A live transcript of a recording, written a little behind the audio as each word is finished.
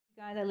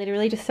Guys, I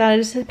literally just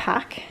started to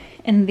pack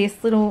and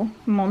this little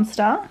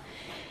monster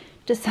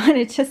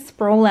decided to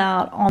sprawl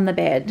out on the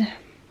bed.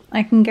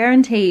 I can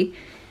guarantee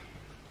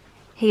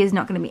he is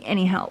not going to be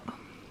any help.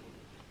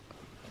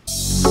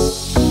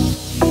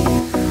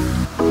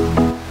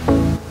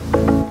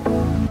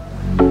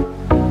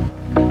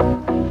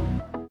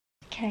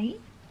 Okay.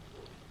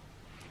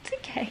 It's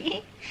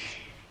okay.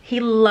 He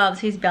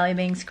loves his belly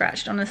being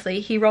scratched, honestly.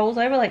 He rolls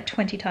over like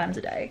 20 times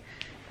a day.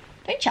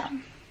 Don't ya?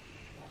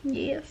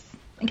 Yes.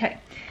 Okay,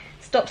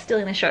 stop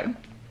stealing the show.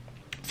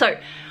 So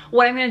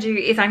what I'm going to do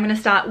is I'm going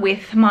to start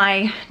with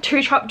my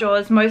 2 top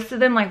drawers. Most of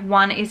them, like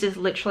one is just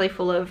literally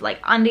full of like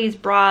undies,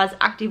 bras,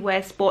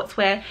 activewear,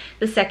 sportswear.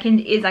 The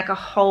second is like a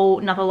whole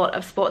another lot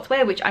of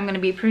sportswear, which I'm going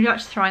to be pretty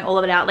much throwing all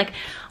of it out. Like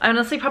I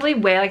honestly probably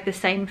wear like the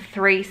same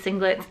 3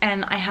 singlets,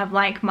 and I have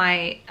like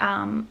my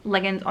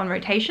leggings on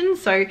rotation.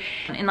 So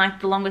in like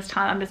the longest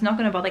time, I'm just not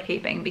going to bother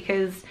keeping,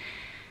 because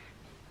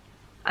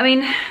I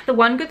mean, the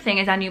one good thing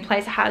is our new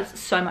place has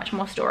so much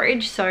more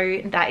storage,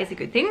 so that is a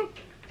good thing.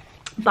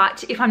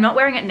 But if I'm not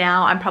wearing it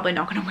now, I'm probably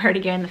not going to wear it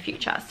again in the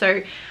future.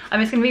 So I'm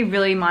just going to be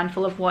really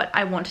mindful of what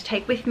I want to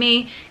take with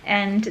me,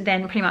 and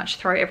then pretty much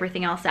throw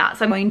everything else out.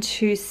 So I'm going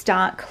to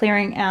start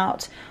clearing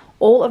out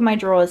all of my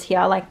drawers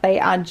here. Like they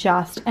are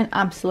just an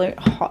absolute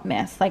hot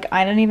mess. Like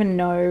I don't even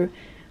know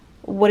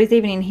what is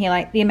even in here.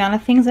 Like the amount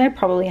of things that I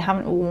probably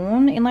haven't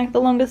worn in like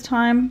the longest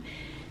time.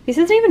 This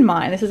isn't even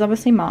mine, this is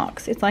obviously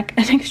Mark's. It's like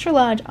an extra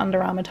large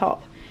Under Armour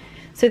top.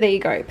 So there you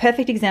go,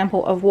 perfect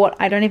example of what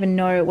I don't even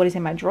know what is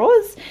in my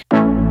drawers.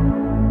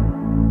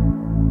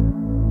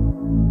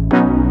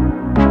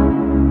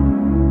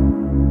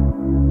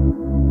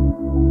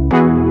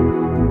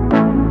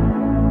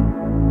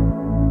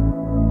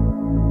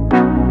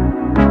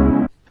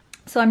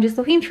 So I'm just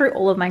looking through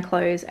all of my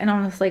clothes, and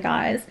honestly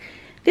guys,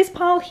 this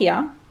pile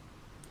here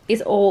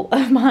is all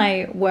of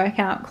my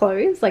workout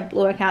clothes, like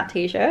workout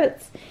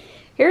t-shirts.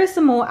 Here are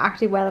some more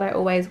activewear that I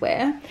always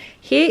wear.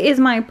 Here is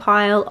my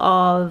pile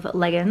of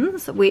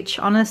leggings, which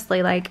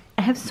honestly, like,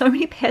 I have so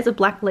many pairs of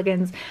black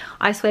leggings.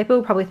 I swear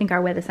people probably think I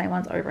wear the same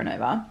ones over and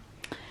over.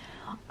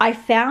 I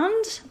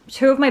found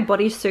 2 of my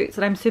bodysuits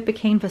that I'm super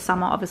keen for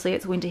summer. Obviously,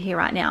 it's winter here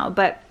right now,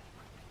 but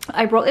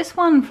I brought this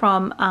one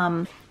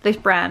from this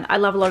brand. I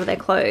love a lot of their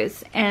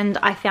clothes, and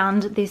I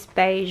found this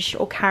beige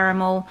or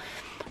caramel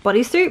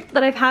bodysuit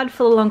that I've had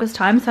for the longest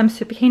time, so I'm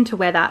super keen to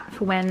wear that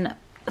for when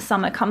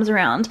summer comes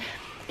around.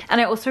 And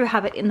I also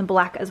have it in the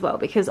black as well,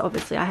 because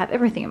obviously I have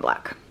everything in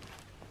black.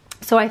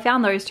 So I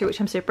found those 2,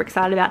 which I'm super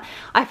excited about.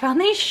 I found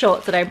these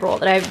shorts that I brought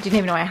that I didn't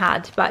even know I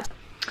had. But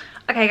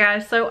okay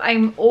guys, so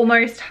I'm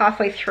almost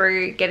halfway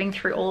through getting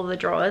through all of the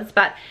drawers,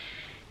 but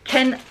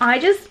can I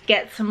just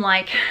get some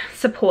like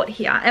support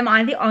here? Am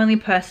I the only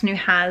person who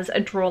has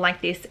a drawer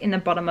like this in the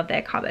bottom of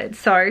their cupboard?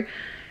 So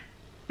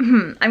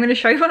I'm going to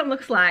show you what it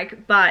looks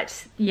like,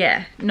 but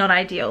yeah, not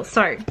ideal.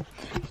 So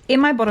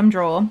in my bottom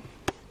drawer,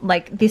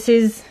 like this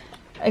is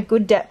a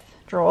good depth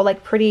drawer,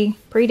 like pretty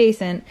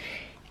decent,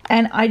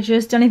 and I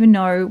just don't even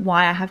know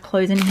why I have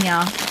clothes in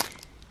here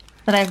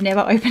that I've never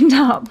opened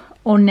up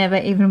or never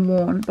even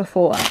worn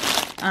before.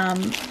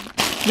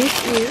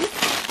 This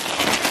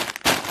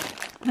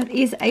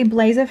is a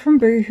blazer from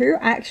Boohoo.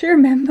 I actually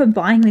remember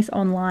buying this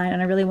online and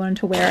I really wanted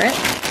to wear it.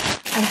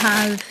 I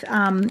have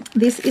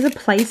this is a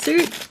play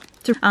suit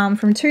from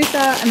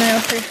Tusa, and I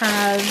also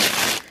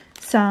have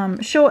some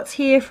shorts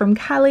here from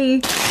Cali,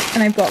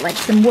 and I've got like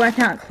some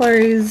workout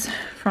clothes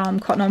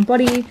from Cotton On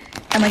Body,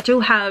 and I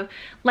still have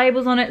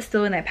labels on it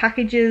still in their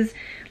packages.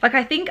 Like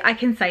I think I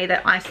can say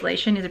that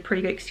isolation is a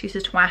pretty good excuse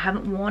as to why I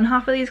haven't worn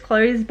half of these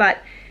clothes, but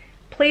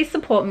please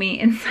support me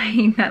in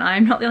saying that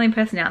I'm not the only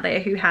person out there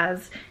who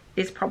has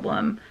this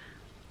problem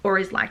or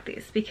is like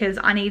this, because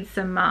I need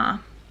some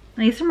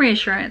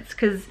reassurance,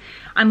 because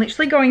I'm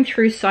literally going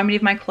through so many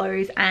of my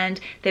clothes and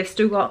they've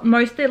still got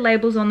most of their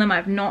labels on them.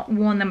 I've not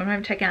worn them,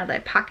 I've taken out their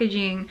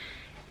packaging,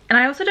 and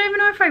I also don't even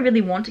know if I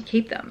really want to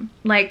keep them.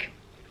 Like,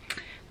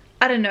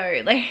 I don't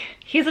know, like,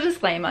 here's a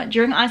disclaimer.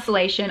 During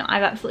isolation,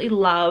 I've absolutely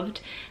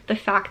loved the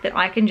fact that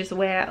I can just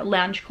wear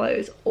lounge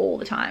clothes all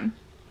the time.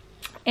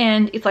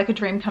 And it's like a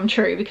dream come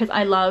true, because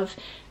I love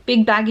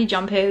big baggy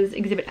jumpers,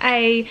 Exhibit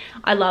A,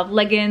 I love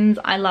leggings,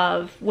 I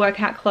love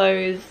workout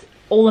clothes,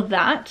 all of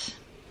that.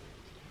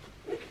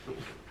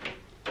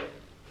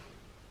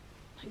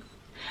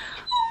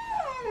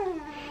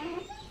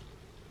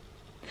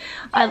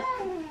 I'll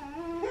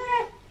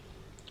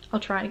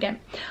try it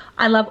again.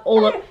 I love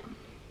all of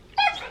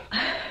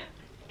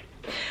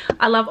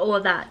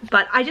that,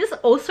 but I just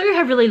also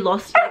have really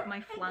lost like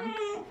my flunk.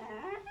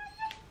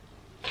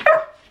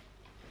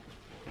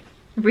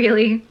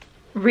 Really.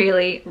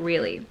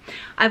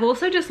 I've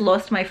also just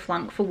lost my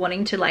flunk for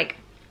wanting to, like,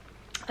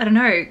 I don't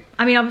know.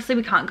 I mean, obviously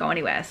we can't go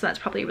anywhere, so that's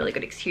probably a really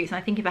good excuse. And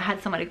I think if I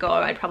had somewhere to go,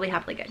 I'd probably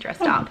happily get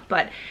dressed up.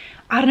 But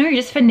I don't know,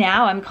 just for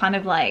now, I'm kind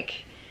of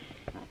like,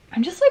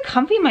 I'm just so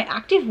comfy in my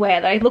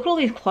activewear that I look at all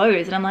these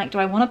clothes and I'm like, do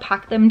I want to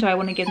pack them? Do I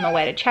want to give them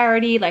away to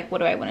charity? Like, what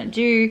do I want to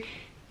do?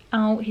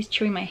 Oh, he's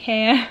chewing my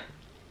hair.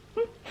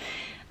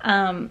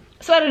 So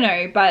I don't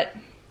know, but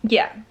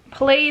yeah,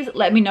 please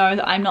let me know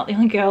that I'm not the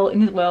only girl in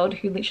this world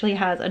who literally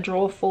has a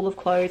drawer full of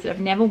clothes that I've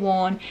never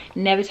worn,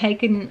 never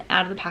taken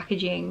out of the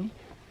packaging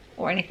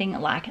or anything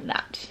like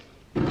that.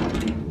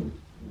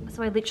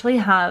 So I literally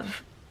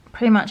have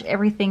pretty much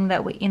everything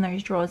that were in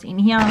those drawers in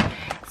here.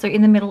 So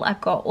in the middle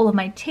I've got all of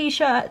my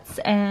t-shirts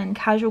and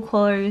casual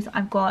clothes.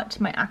 I've got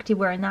my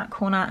activewear in that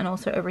corner and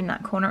also over in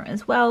that corner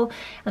as well.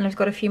 And I've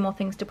got a few more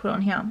things to put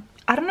on here.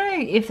 I don't know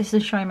if this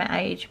is showing my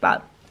age,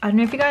 but I don't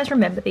know if you guys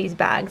remember these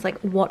bags, like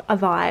what a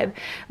vibe,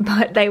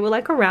 but they were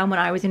like around when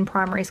I was in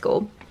primary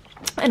school.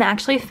 And I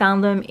actually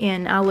found them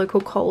in our local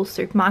Coles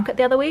supermarket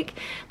the other week.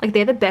 Like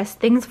they're the best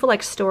things for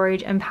like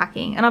storage and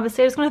packing. And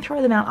obviously I'm just going to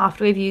throw them out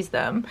after we've used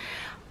them.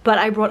 But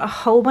I brought a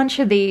whole bunch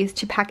of these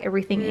to pack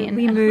everything in.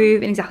 We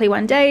move in exactly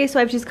one day, so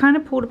I've just kind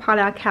of pulled apart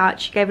our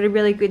couch, gave it a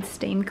really good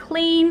steam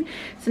clean.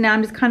 So now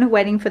I'm just kind of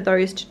waiting for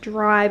those to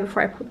dry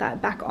before I put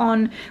that back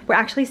on. We're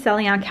actually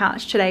selling our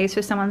couch today,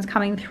 so someone's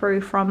coming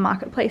through from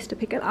Marketplace to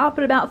pick it up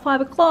at about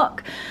 5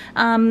 o'clock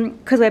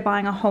because we're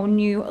buying a whole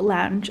new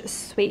lounge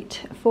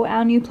suite for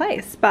our new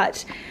place.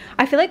 But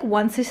I feel like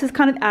once this is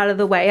kind of out of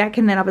the way, I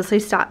can then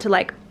obviously start to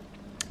like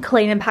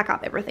clean and pack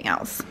up everything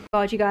else.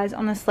 God, you guys,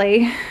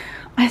 honestly,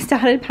 I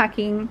started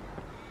packing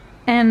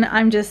and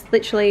I'm just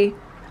literally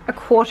a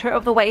quarter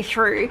of the way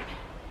through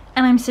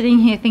and I'm sitting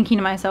here thinking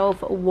to myself,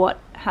 what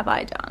have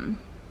I done?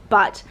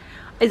 But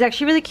it's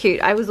actually really cute.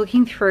 I was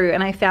looking through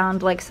and I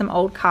found like some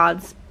old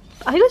cards.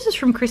 I think this is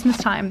from Christmas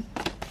time,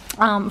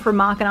 from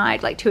Mark and I,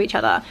 like to each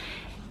other.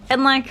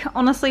 And like,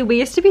 honestly, we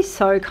used to be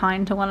so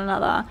kind to one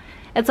another.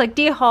 It's like,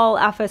 dear Hol,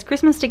 our first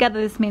Christmas together.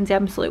 This means the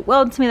absolute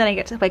world to me that I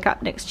get to wake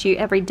up next to you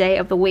every day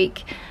of the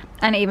week.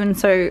 And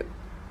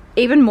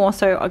even more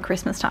so on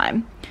Christmas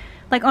time.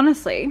 Like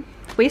honestly,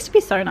 we used to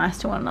be so nice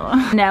to one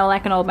another. Now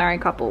like an old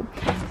married couple.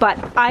 But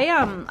I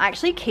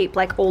actually keep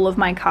like all of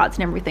my cards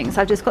and everything.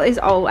 So I've just got this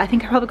old, I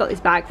think I probably got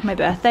this bag for my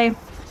birthday.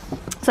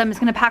 So I'm just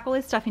gonna pack all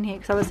this stuff in here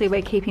because obviously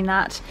we're keeping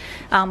that.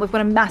 We've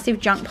got a massive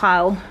junk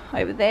pile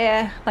over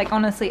there. Like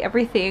honestly,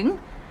 everything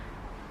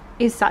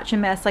is such a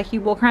mess. Like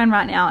you walk around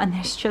right now and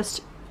there's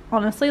just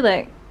honestly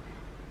like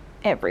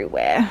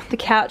everywhere. The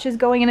couch is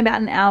going in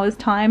about an hour's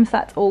time, so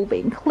that's all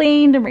being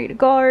cleaned and ready to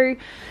go.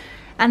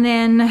 And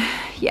then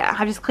yeah,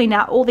 I've just cleaned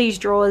out all these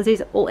drawers.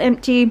 These are all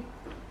empty.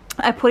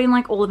 I put in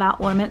like all of our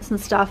ornaments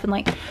and stuff and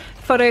like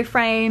photo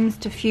frames,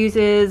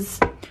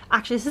 diffusers.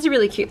 Actually, this is a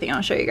really cute thing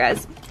I'll show you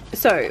guys.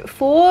 So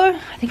for,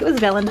 I think it was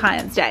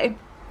Valentine's Day,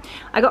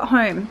 I got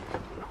home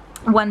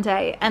one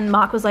day and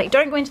Mark was like,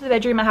 don't go into the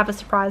bedroom, I have a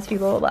surprise for you,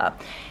 blah, blah, blah.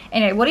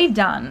 Anyway, what he'd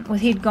done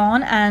was he'd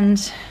gone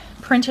and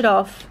printed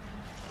off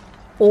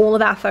all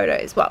of our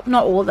photos. Well,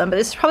 not all of them, but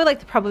this is probably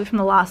like probably from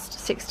the last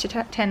 6 to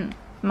 10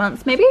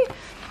 months maybe.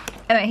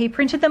 And he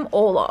printed them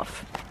all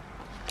off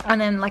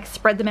and then like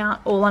spread them out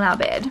all on our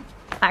bed.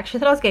 I actually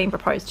thought I was getting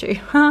proposed to.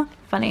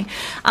 Funny.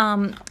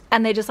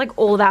 And they're just like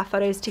all of our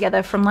photos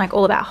together from like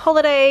all of our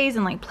holidays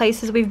and like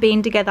places we've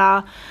been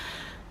together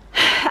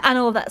and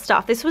all of that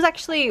stuff. This was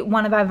actually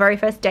one of our very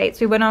first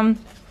dates. We went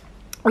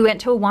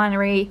to a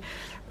winery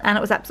and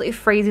it was absolutely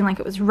freezing. Like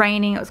it was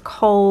raining, it was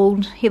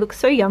cold. He looks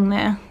so young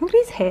there. Look at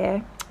his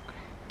hair.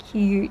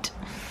 Cute.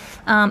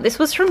 This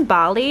was from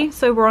Bali,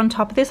 so we're on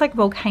top of this like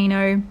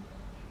volcano.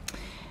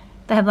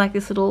 They have like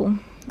this little,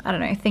 I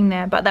don't know, thing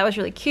there, but that was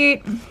really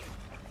cute.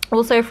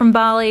 Also from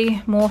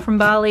Bali, more from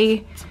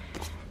Bali.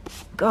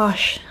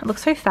 Gosh, it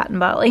looks so fat in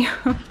Bali.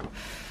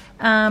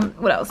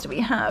 What else do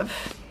we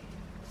have?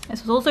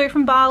 This was also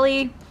from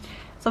Bali.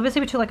 So obviously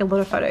we took like a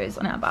lot of photos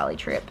on our Bali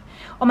trip.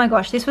 Oh my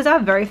gosh, this was our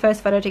very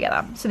first photo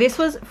together. So this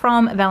was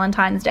from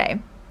Valentine's Day.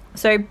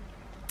 So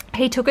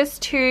he took us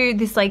to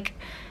this like,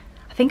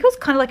 I think it was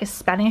kind of like a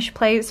Spanish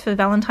place for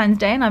Valentine's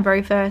Day, and our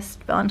very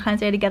first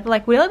Valentine's Day together.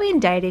 Like we'd only been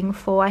dating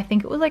for, I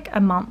think it was like a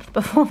month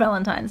before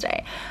Valentine's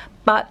Day.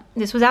 But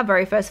this was our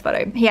very first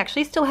photo. He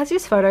actually still has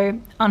this photo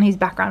on his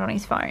background on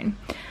his phone.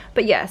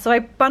 But yeah, so I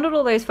bundled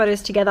all those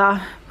photos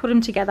together, put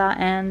them together,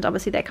 and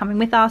obviously they're coming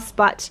with us.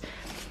 But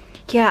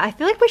yeah, I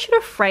feel like we should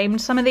have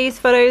framed some of these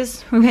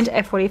photos. We went to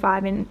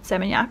F45 in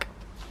Seminyak.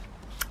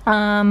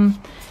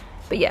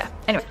 But yeah,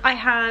 anyway, I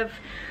have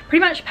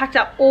pretty much packed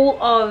up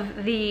all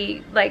of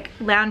the like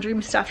lounge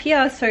room stuff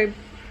here. So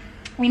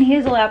I mean,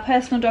 here's all our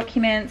personal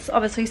documents,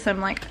 obviously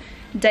some like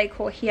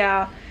decor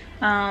here,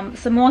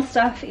 some more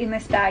stuff in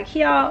this bag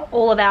here,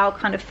 all of our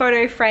kind of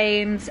photo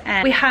frames,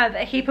 and we have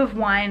a heap of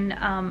wine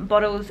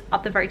bottles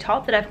up the very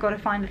top that I've got to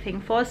find the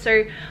thing for. So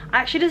I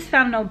actually just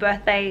found an old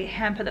birthday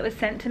hamper that was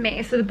sent to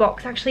me. So the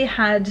box actually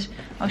had,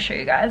 I'll show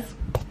you guys,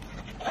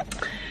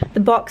 the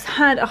box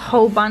had a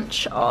whole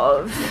bunch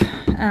of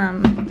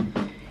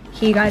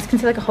here you guys can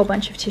see like a whole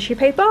bunch of tissue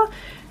paper.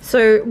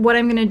 So what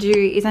I'm gonna do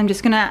is I'm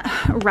just gonna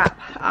wrap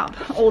up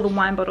all the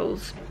wine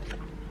bottles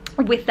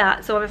with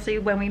that, so obviously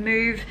when we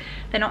move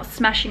they're not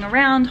smashing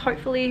around,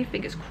 hopefully,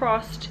 fingers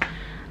crossed.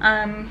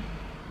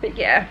 But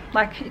yeah,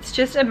 like it's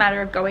just a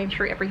matter of going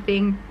through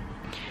everything,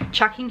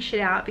 chucking shit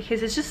out,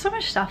 because there's just so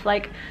much stuff.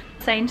 Like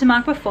saying to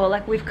Mark before,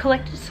 like we've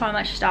collected so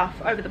much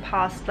stuff over the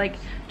past like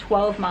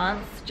 12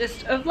 months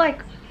just of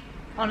like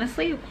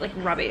honestly like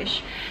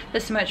rubbish.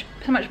 There's so much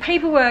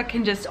paperwork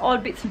and just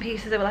odd bits and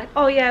pieces that were like,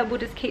 oh yeah, we'll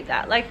just keep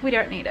that, like we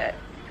don't need it.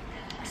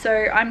 So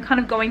I'm kind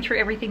of going through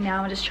everything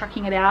now and just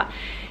chucking it out.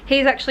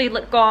 He's actually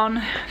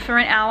gone for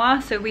an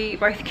hour, so we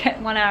both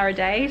get 1 hour a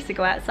day to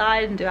go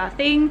outside and do our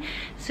thing.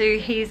 So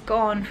he's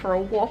gone for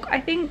a walk,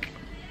 I think.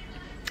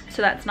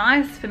 So that's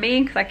nice for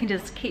me because I can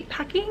just keep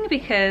packing,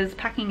 because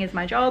packing is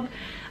my job.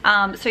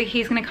 So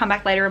he's gonna come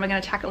back later and we're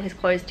gonna tackle his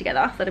clothes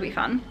together, so that'll be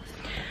fun.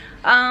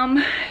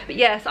 But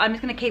yes, I'm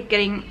just gonna keep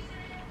getting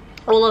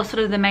all of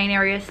sort of the main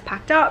areas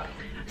packed up.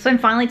 So I'm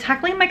finally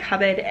tackling my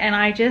cupboard, and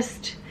I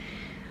just,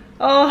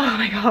 oh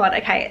my god,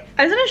 okay.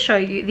 I was gonna show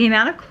you the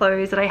amount of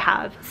clothes that I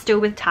have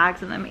still with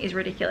tags in them is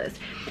ridiculous.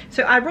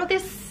 So I brought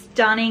this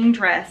stunning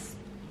dress.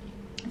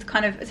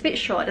 It's a bit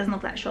short, it doesn't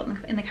look that short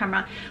in the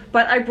camera,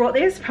 but I brought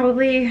this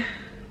probably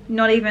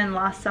not even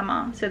last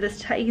summer. So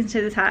this, you can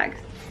see the tags.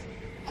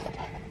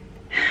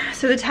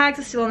 So the tags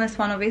are still on this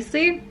one,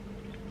 obviously.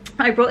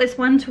 I brought this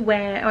one to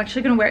wear. I'm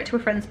actually going to wear it to a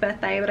friend's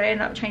birthday, but I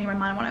ended up changing my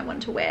mind on what I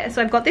wanted to wear.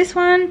 So I've got this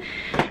one,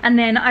 and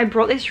then I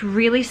brought this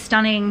really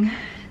stunning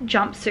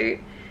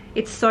jumpsuit.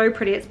 It's so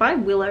pretty. It's by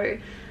Willow,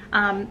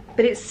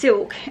 but it's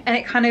silk, and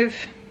it kind of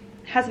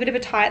has a bit of a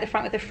tie at the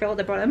front with a frill at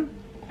the bottom.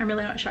 I'm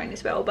really not showing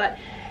this well, but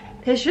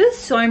there's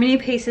just so many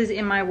pieces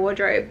in my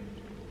wardrobe.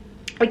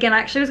 Again, I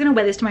actually was going to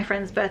wear this to my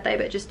friend's birthday,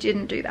 but just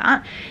didn't do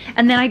that.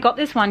 And then I got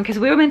this one because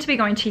we were meant to be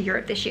going to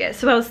Europe this year.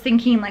 So I was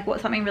thinking like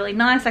what's something really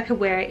nice I could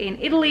wear in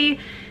Italy.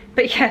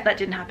 But yeah, that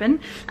didn't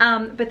happen.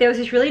 But there was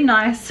this really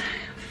nice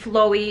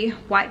flowy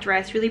white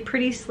dress, really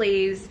pretty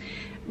sleeves,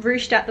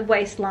 ruched at the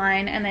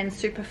waistline, and then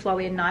super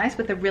flowy and nice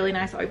with a really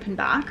nice open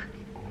back.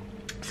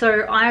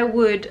 So I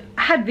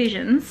had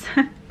visions,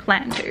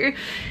 planned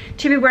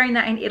to be wearing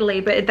that in Italy,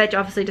 but that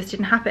obviously just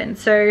didn't happen.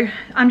 So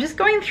I'm just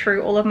going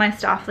through all of my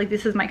stuff. Like,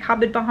 this is my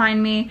cupboard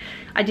behind me.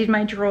 I did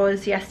my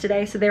drawers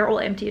yesterday, so they're all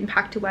empty and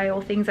packed away,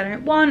 all things I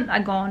don't want.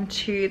 I've gone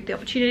to the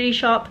opportunity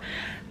shop.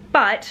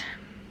 But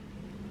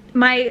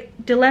my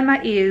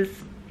dilemma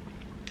is,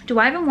 do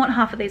I even want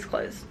half of these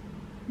clothes?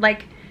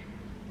 Like,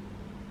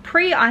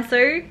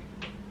 pre-ISO,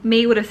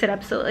 me would have said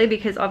absolutely,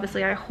 because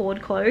obviously I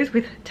hoard clothes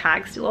with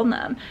tags still on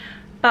them.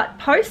 But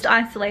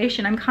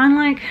post-isolation, I'm kind of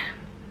like,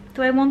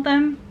 do I want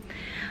them?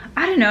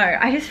 I don't know.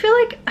 I just feel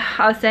like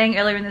I was saying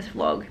earlier in this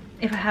vlog,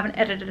 if I haven't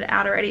edited it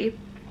out already,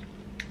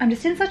 I'm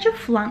just in such a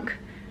flunk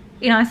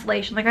in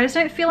isolation. Like, I just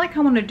don't feel like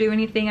I want to do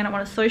anything. I don't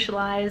want to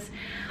socialize.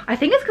 I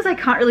think it's because I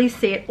can't really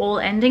see it all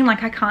ending.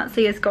 Like, I can't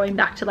see us going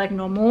back to like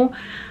normal.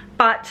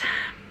 But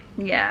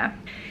yeah,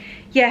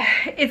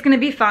 it's gonna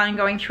be fun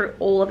going through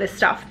all of this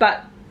stuff.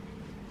 But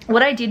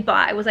what I did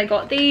buy was I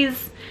got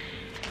these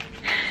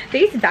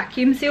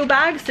vacuum seal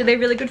bags. So they're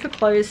really good for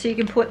clothes, so you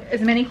can put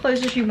as many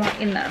clothes as you want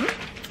in them,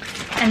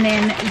 and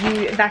then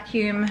you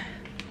vacuum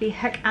the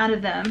heck out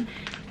of them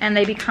and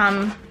they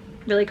become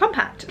really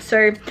compact.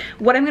 So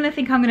what I'm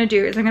gonna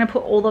do is I'm gonna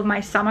put all of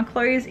my summer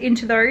clothes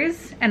into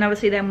those, and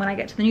obviously then when I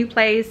get to the new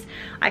place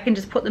I can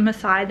just put them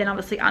aside, then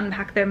obviously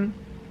unpack them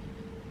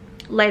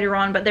later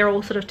on, but they're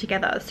all sort of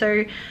together.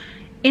 So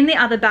in the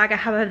other bag I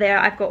have over there,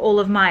 I've got all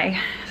of my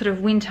sort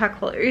of winter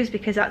clothes,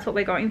 because that's what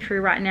we're going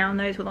through right now, and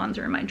those were the ones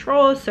that are in my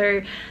drawers.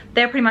 So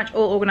they're pretty much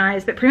all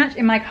organized. But pretty much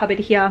in my cupboard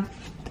here,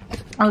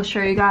 I'll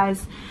show you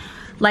guys,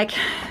 like,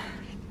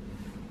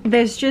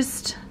 there's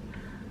just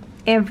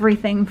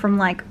everything from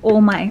like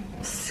all my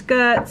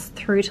skirts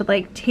through to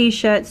like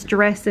t-shirts,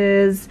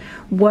 dresses,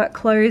 work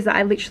clothes that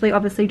I literally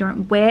obviously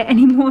don't wear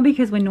anymore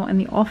because we're not in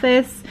the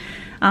office.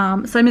 So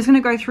I'm just going to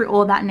go through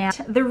all of that now.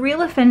 The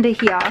real offender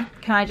here,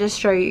 can I just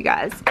show you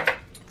guys?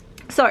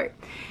 So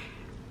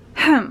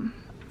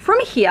from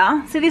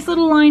here, so this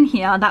little line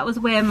here, that was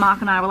where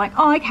Mark and I were like,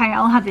 oh okay,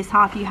 I'll have this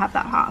half, you have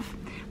that half.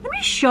 Let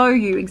me show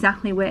you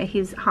exactly where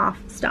his half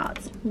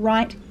starts,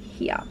 right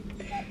here.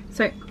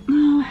 So,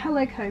 oh,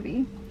 hello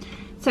Kobe.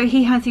 So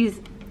he has his,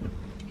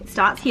 it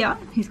starts here,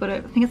 he's got a,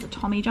 I think it's a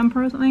Tommy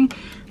jumper or something.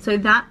 So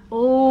that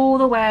all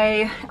the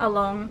way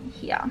along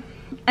here.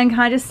 And can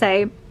I just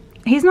say,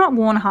 he's not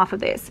worn half of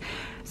this.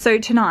 So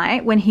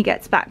tonight, when he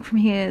gets back from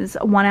his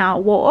 1 hour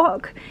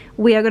walk,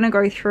 we are gonna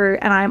go through,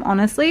 and I'm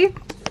honestly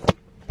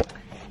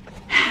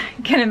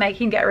gonna make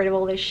him get rid of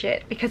all this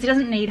shit because he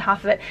doesn't need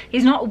half of it.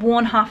 He's not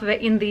worn half of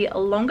it in the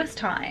longest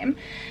time.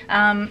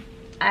 I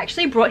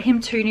actually brought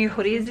him 2 new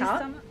hoodies this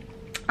summer.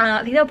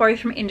 I think they're both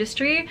from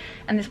Industry,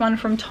 and this one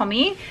from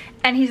Tommy,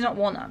 and he's not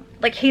worn them.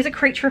 Like, he's a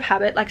creature of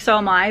habit, like so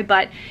am I,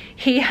 but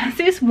he has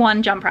this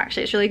one jumper,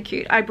 actually, it's really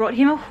cute. I brought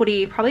him a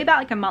hoodie probably about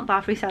like a month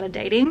after we started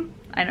dating.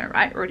 I know,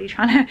 right? Already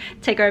trying to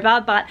take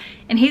over,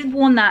 and he's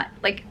worn that,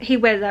 like, he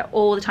wears that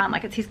all the time.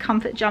 Like, it's his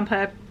comfort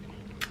jumper.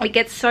 It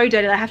gets so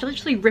dirty that I have to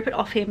literally rip it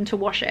off him to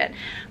wash it.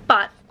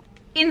 But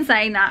in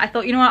saying that, I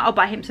thought, you know what, I'll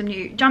buy him some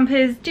new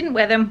jumpers. Didn't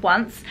wear them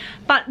once.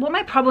 But what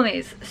my problem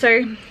is,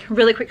 so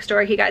really quick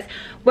story here, guys.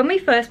 When we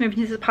first moved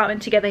into this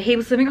apartment together, he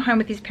was living at home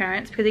with his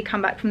parents because he'd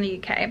come back from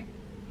the UK.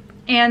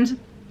 And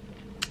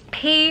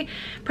he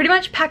pretty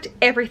much packed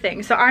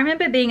everything. So I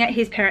remember being at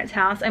his parents'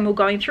 house and we're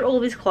going through all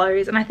of his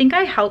clothes, and I think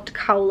I helped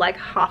cull like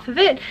half of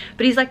it,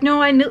 but he's like,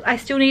 no, I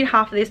still need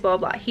half of this, blah,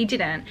 blah, blah. He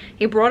didn't.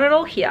 He brought it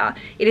all here.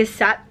 It is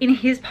sat in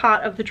his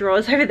part of the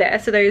drawers over there.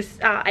 So those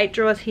 8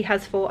 drawers he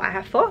has 4, I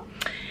have 4.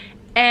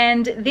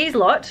 And these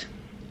lot,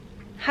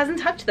 hasn't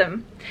touched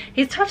them.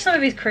 He's touched some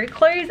of his cricket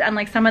clothes and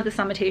like some of the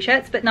summer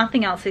t-shirts, but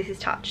nothing else is his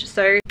touch.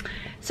 So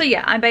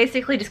yeah, I'm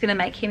basically just gonna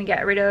make him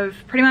get rid of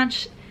pretty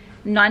much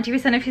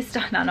 90% of his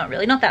stuff. No, not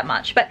really, not that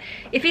much, but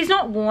if he's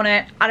not worn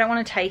it, I don't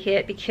want to take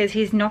it because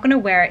he's not going to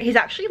wear it. He's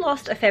actually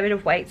lost a fair bit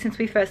of weight since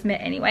we first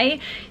met anyway,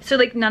 so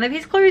like none of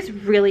his clothes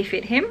really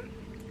fit him,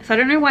 so I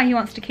don't know why he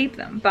wants to keep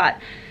them, but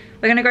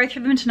we're going to go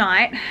through them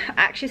tonight. I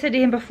actually said to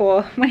him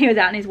before, when he was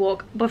out on his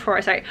walk,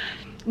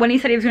 when he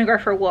said he was going to go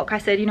for a walk, I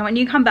said, you know, when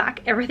you come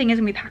back, everything is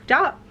going to be packed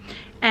up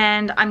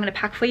and I'm going to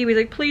pack for you. He's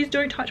like, please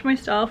don't touch my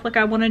stuff, like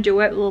I want to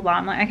do it, blah, blah, blah.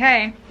 I'm like,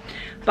 okay,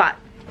 but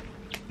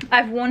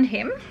I've warned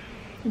him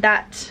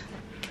that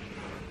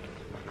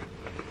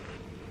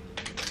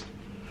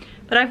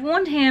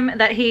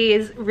he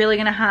is really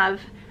gonna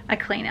have a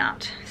clean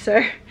out,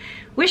 so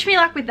wish me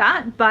luck with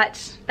that,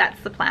 but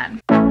that's the plan.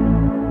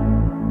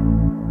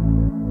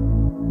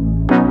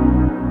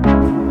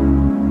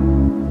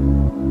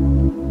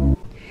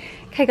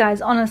 Okay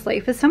guys, honestly,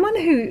 for someone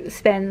who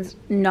spends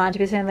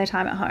 90% of their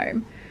time at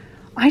home,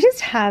 I just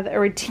have a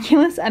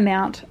ridiculous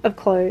amount of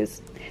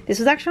clothes. This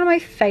was actually one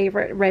of my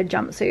favorite red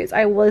jumpsuits.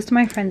 I was to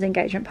my friend's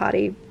engagement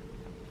party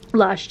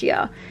last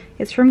year.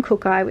 It's from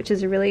Cookai, which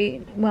is a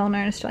really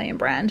well-known Australian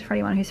brand for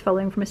anyone who's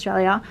following from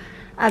Australia.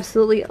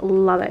 Absolutely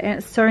love it, and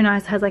it's so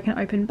nice. It has like an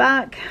open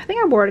back. I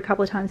think I wore it a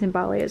couple of times in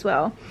Bali as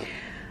well.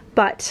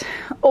 But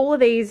all of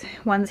these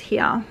ones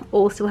here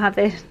all still have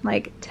their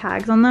like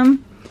tags on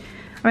them.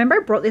 I remember I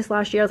brought this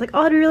last year. I was like,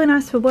 oh, it'd be really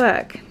nice for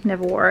work.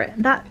 Never wore it.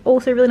 That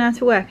also really nice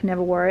for work.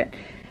 Never wore it.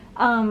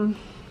 So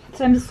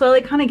I'm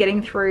slowly kind of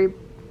getting through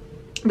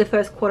the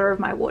first quarter of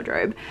my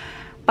wardrobe,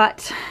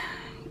 but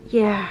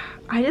yeah,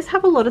 I just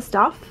have a lot of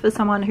stuff for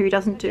someone who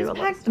doesn't do a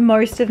lot.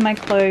 Most of my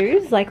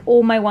clothes, like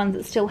all my ones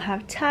that still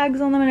have tags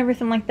on them and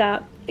everything like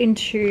that,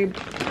 into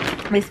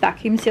this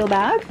vacuum seal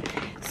bag.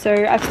 So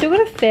I've still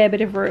got a fair bit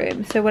of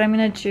room. So what I'm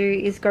going to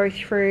do is go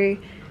through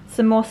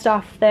some more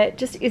stuff that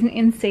just isn't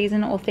in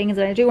season, or things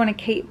that I do want to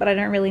keep but I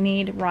don't really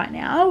need right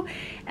now,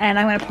 and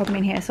I'm going to pop them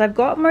in here. So I've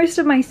got most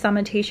of my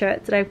summer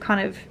t-shirts that I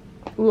kind of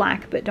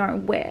like but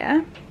don't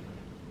wear,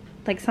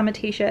 like summer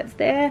t-shirts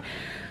there.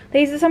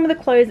 These are some of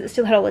the clothes that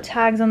still had all the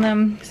tags on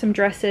them, some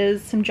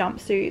dresses, some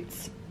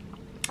jumpsuits,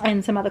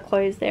 and some other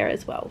clothes there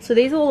as well. So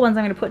these are all the ones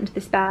I'm going to put into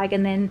this bag,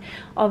 and then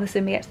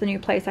obviously when we get to the new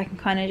place I can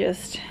kind of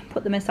just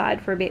put them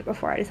aside for a bit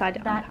before I decide to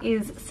unpack. That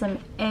is some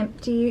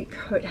empty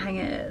coat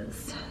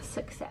hangers.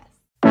 Success.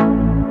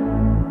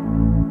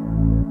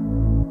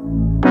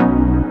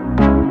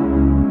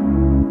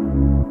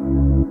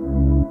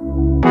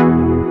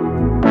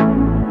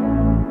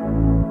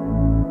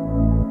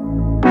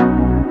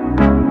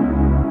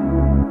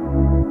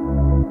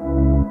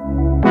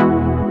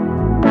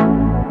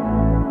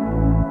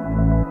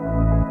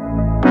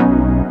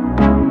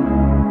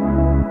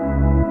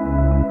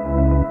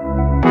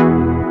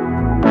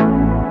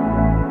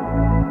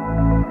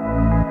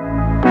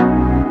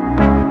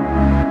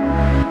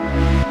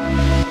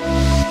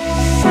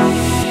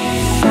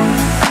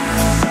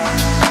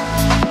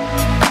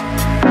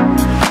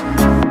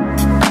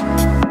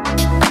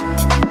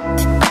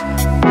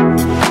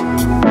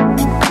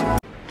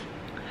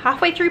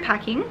 Halfway through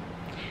packing,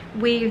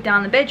 we've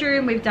done the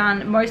bedroom, we've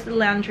done most of the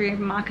laundry.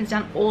 Mark has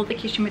done all of the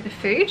kitchen with the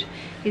food.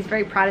 He's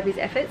very proud of his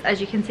efforts.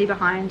 As you can see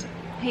behind,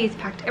 he's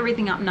packed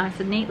everything up nice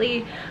and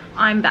neatly.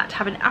 I'm about to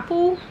have an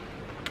apple.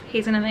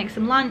 He's gonna make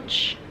some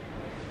lunch.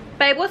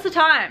 Babe, what's the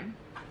time?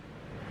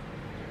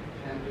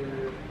 10 to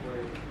 3.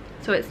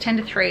 So it's 10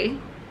 to 3.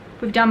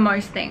 We've done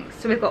most things.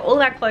 So we've got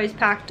all our clothes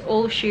packed,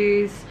 all the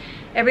shoes,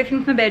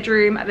 everything from the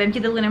bedroom. I've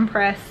emptied the linen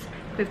press.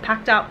 We've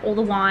packed up all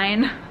the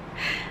wine.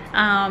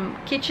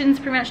 Kitchen's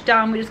pretty much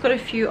done. We just got a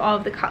few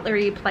of the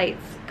cutlery,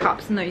 plates,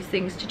 cups and those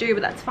things to do,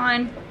 but that's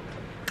fine.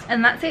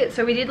 And that's it.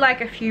 So we did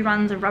like a few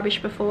runs of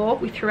rubbish before.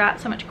 We threw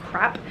out so much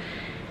crap,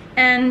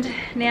 and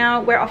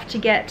now we're off to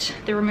get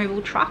the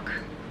removal truck.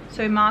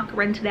 So Mark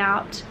rented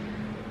out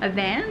a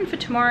van for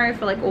tomorrow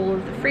for like all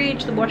of the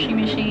fridge, the washing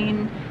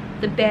machine,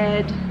 the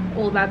bed,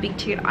 all of our big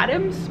ticket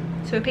items.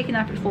 So we're picking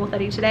up at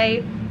 4:30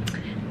 today.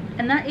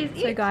 And that is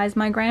it. So guys,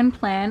 my grand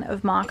plan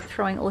of Mark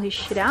throwing all his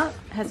shit out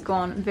has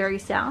gone very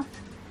south.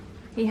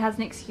 He has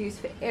an excuse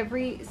for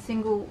every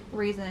single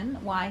reason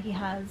why he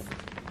has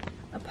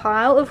a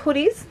pile of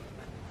hoodies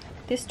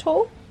this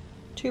tall,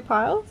 2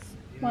 piles.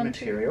 One,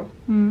 material.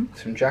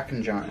 Some Jack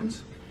and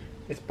Jones.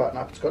 It's button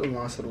up. It's got a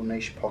nice little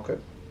niche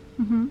pocket.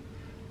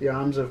 The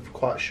arms are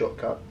quite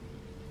shortcut.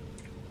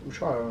 We'll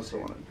try it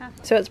honestly on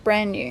it. So it's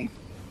brand new.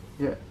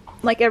 Yeah.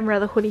 Like every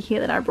other hoodie here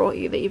that I brought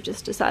you that you've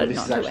just decided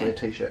not to wear. This is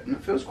actually a t-shirt, and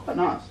it feels quite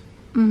nice.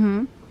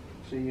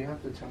 So you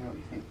have to tell me what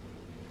you think.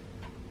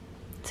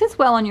 It sits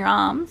well on your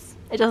arms.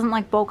 It doesn't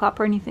like bulk up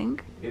or anything.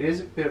 It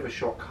is a bit of a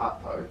short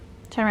cut though.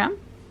 Turn around.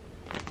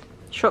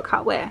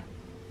 shortcut wear.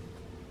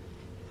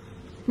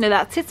 No,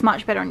 that sits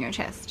much better on your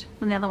chest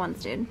than the other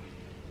ones did.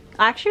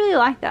 I actually really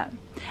like that.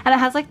 And it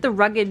has like the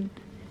rugged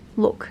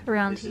look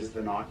around here. This is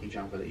the Nike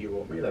jumper that you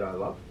bought me that I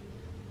love.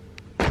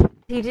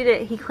 He did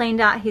it. He cleaned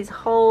out his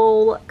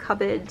whole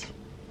cupboard.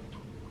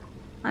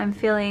 I'm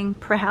feeling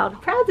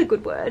proud. Proud's a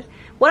good word.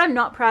 What I'm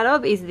not proud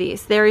of is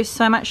this. There is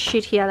so much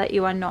shit here that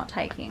you are not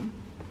taking.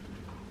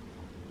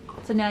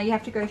 So now you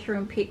have to go through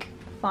and pick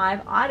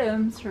 5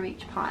 items from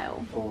each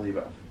pile. All of the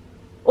above.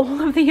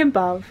 All of the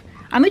above.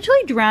 I'm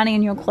literally drowning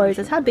in your clothes.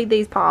 That's how big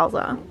these piles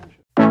are.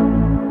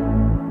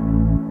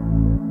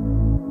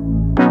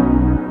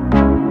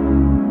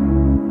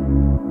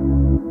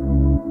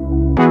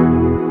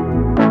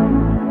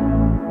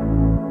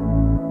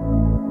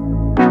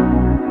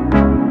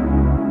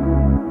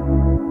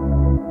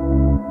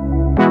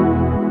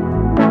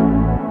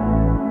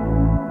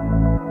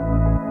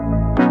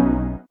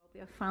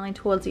 Finally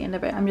towards the end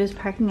of it, I'm just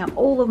packing up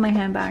all of my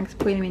handbags,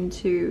 putting them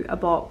into a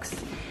box.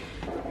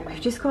 We've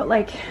just got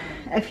like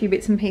a few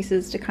bits and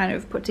pieces to kind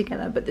of put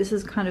together, but this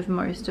is kind of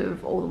most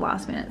of all the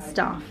last minute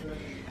stuff.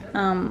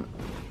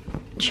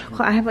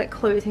 Chocolate, I have like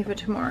clothes here for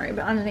tomorrow,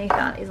 but underneath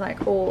that is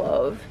like all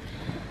of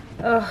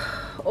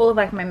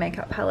like my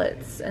makeup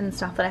palettes and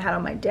stuff that I had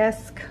on my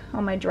desk,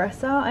 on my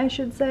dresser I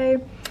should say,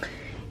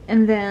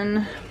 and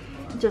then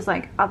just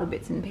like other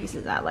bits and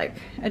pieces that like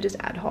are just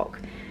ad hoc.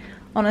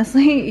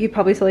 Honestly, you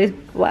probably saw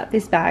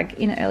this bag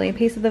in an earlier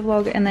piece of the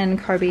vlog, and then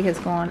Kobe has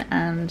gone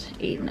and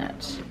eaten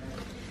it. So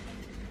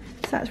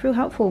that's real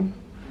helpful.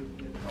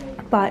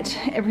 But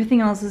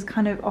everything else is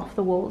kind of off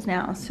the walls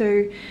now.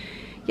 So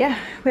yeah,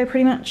 we're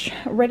pretty much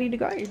ready to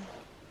go.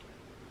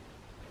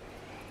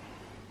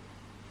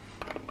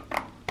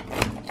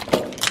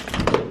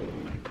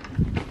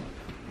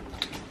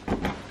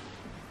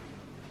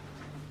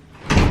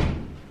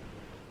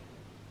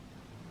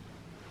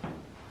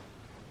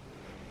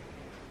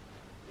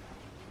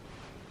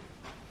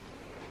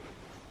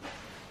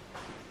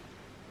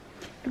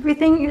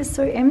 Everything is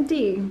so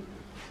empty,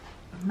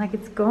 like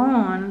it's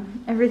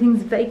gone.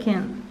 Everything's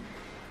vacant.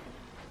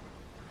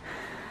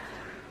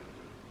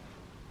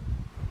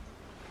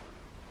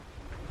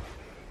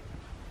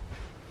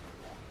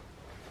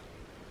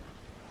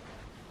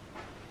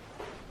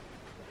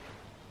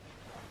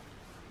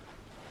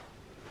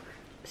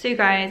 So you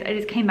guys, I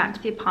just came back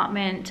to the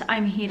apartment.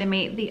 I'm here to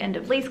meet the end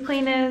of lease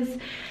cleaners.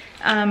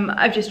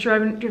 I've just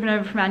driven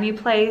over from our new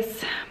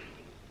place.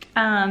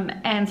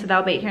 And so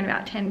they'll be here in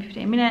about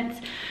 10-15 minutes.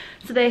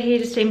 So they're here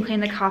to steam clean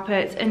the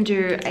carpets and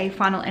do a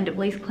final end of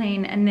lease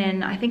clean, and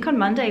then I think on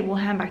Monday we'll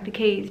hand back the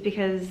keys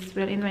because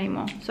we don't need them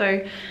anymore.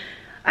 So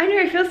I know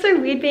it feels so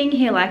weird being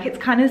here, like it's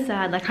kind of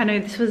sad. Like I know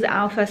this was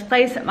our first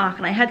place that Mark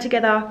and I had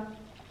together,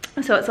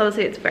 so it's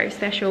obviously it's very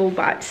special,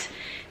 but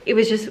it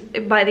was just,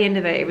 by the end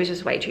of it was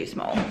just way too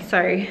small.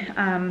 So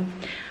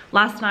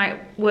last night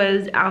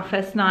was our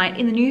first night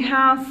in the new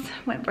house,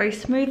 went very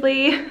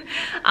smoothly.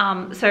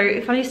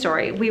 So funny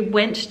story, we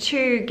went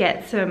to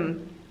get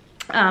some,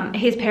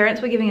 his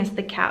parents were giving us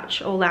the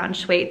couch or lounge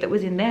suite that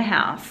was in their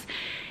house.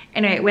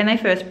 Anyway, when they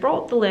first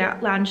brought the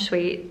lounge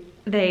suite,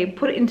 they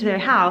put it into their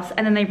house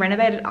and then they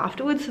renovated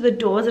afterwards. So the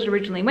doors that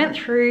originally went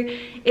through,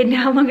 it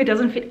no longer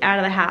doesn't fit out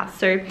of the house.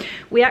 So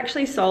we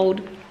actually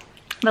sold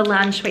the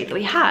lounge suite that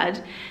we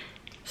had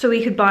so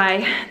we could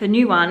buy the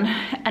new one,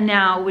 and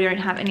now we don't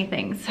have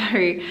anything. So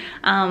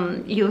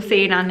you'll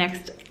see in our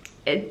next,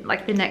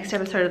 like the next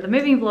episode of the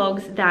moving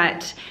vlogs,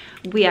 that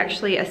we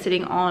actually are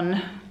sitting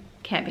on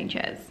camping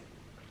chairs,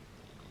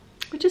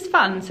 which is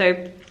fun.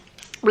 So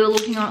we were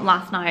looking on it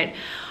last night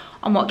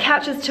on what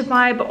couches to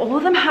buy, but all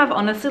of them have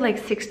honestly like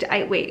 6 to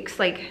 8 weeks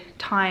like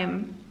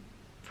time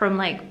from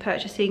like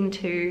purchasing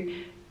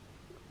to,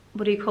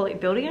 what do you call it,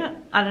 building it?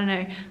 I don't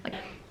know, like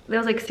there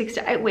was like 6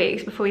 to 8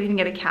 weeks before we even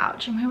get a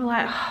couch, and we were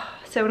like, oh.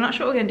 So we're not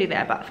sure what we're gonna do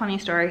there, but funny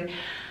story.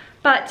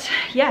 But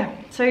yeah,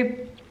 so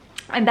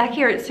I'm back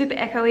here. It's super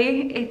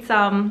echoey. It's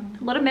a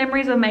lot of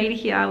memories were made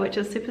here, which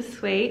is super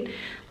sweet.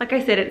 Like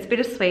I said, it's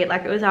bittersweet.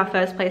 Like it was our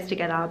first place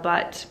together,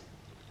 but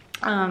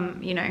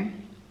you know,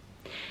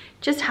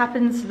 just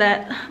happens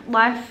that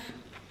life,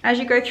 as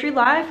you go through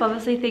life,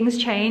 obviously things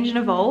change and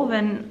evolve,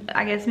 and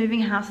I guess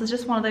moving house is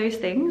just one of those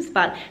things.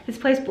 But this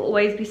place will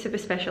always be super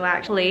special.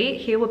 Actually,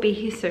 here will be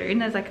here soon.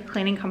 There's like a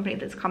cleaning company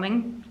that's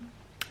coming,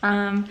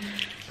 and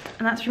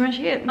that's pretty much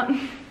it.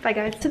 Bye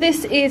guys. So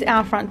this is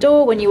our front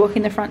door. When you walk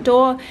in the front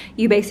door,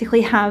 you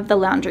basically have the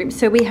lounge room.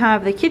 So we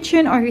have the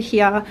kitchen over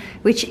here,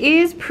 which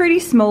is pretty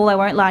small, I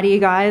won't lie to you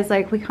guys.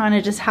 Like we kind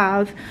of just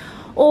have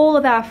all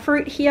of our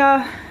fruit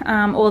here,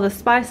 all the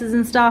spices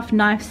and stuff,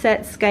 knife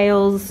sets,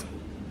 scales,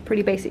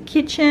 pretty basic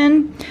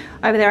kitchen.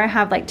 Over there I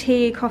have like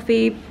tea,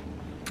 coffee,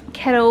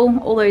 kettle,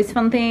 all those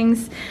fun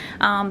things,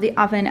 the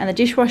oven and the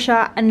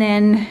dishwasher. And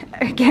then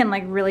again,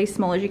 like really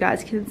small, as you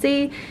guys can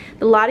see.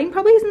 The lighting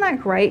probably isn't that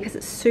great because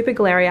it's super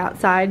glary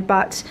outside,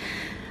 but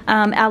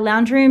our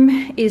lounge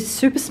room is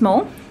super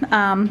small.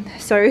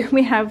 So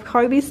we have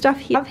Kobe's stuff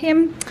here of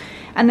him,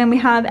 and then we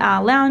have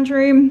our lounge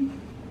room,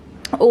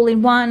 all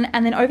in one.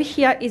 And then over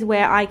here is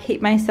where I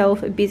keep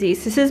myself busy.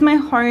 So this is my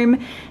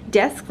home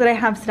desk that I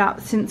have set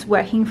up since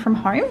working from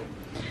home.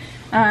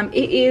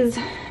 It is,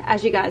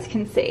 as you guys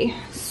can see,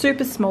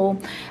 super small.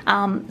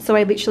 So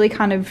I literally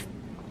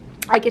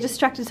I get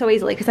distracted so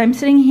easily because I'm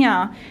sitting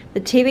here, the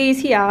TV is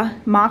here,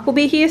 Mark will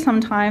be here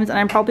sometimes, and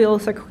I'm probably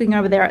also cooking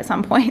over there at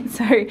some point.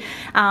 So,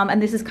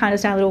 and this is kind of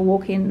just our little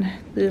walk-in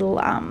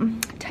little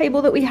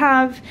table that we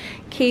have,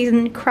 keys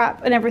and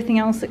crap and everything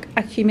else that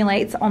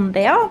accumulates on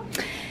there.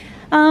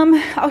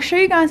 I'll show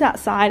you guys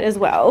outside as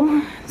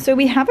well. So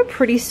we have a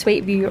pretty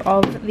sweet view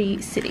of the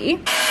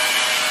city.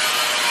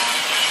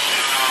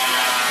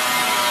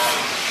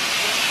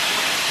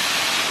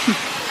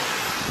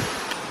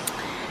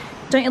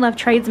 Don't you love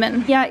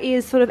tradesmen? Here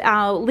is sort of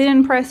our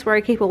linen press where I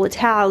keep all the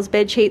towels,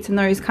 bed sheets and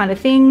those kind of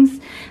things.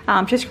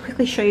 Just to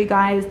quickly show you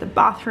guys the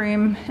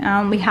bathroom.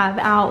 We have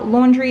our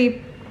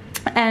laundry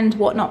and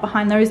whatnot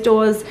behind those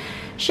doors.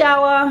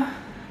 Shower,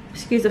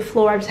 excuse the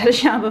floor, I've just had a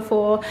shower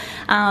before.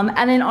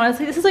 And then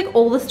honestly, this is like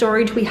all the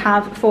storage we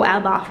have for our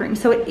bathroom.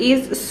 So it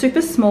is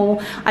super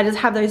small. I just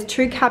have those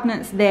 2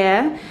 cabinets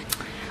there.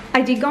 I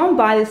did go and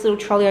buy this little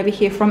trolley over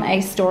here from a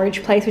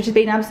storage place, which has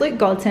been an absolute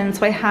godsend.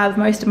 So I have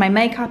most of my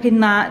makeup in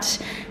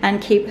that and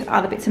keep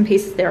other bits and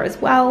pieces there as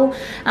well.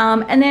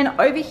 And then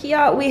over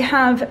here we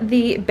have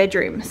the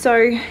bedroom.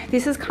 So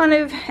this is kind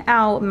of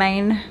our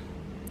main,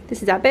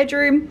 this is our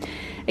bedroom.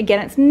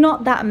 Again, it's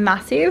not that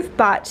massive,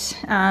 but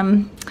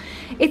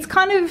it's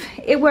kind of,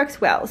 it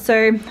works well.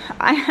 So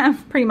I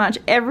have pretty much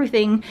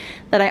everything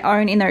that I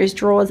own in those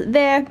drawers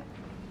there.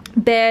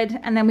 Bed,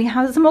 and then we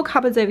have some more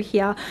cupboards over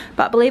here,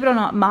 but believe it or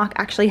not, Mark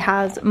actually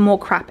has more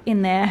crap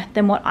in there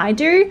than what I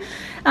do.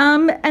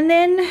 And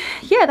then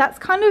yeah,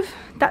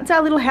 that's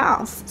our little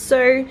house.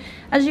 So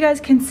as you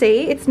guys can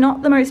see, it's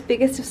not the most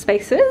biggest of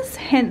spaces,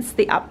 hence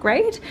the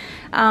upgrade,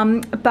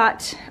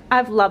 but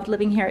I've loved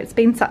living here. It's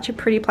been such a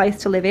pretty place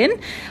to live in.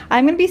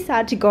 I'm gonna be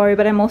sad to go,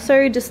 but I'm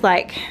also just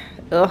like,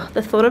 ugh,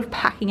 the thought of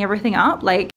packing everything up, like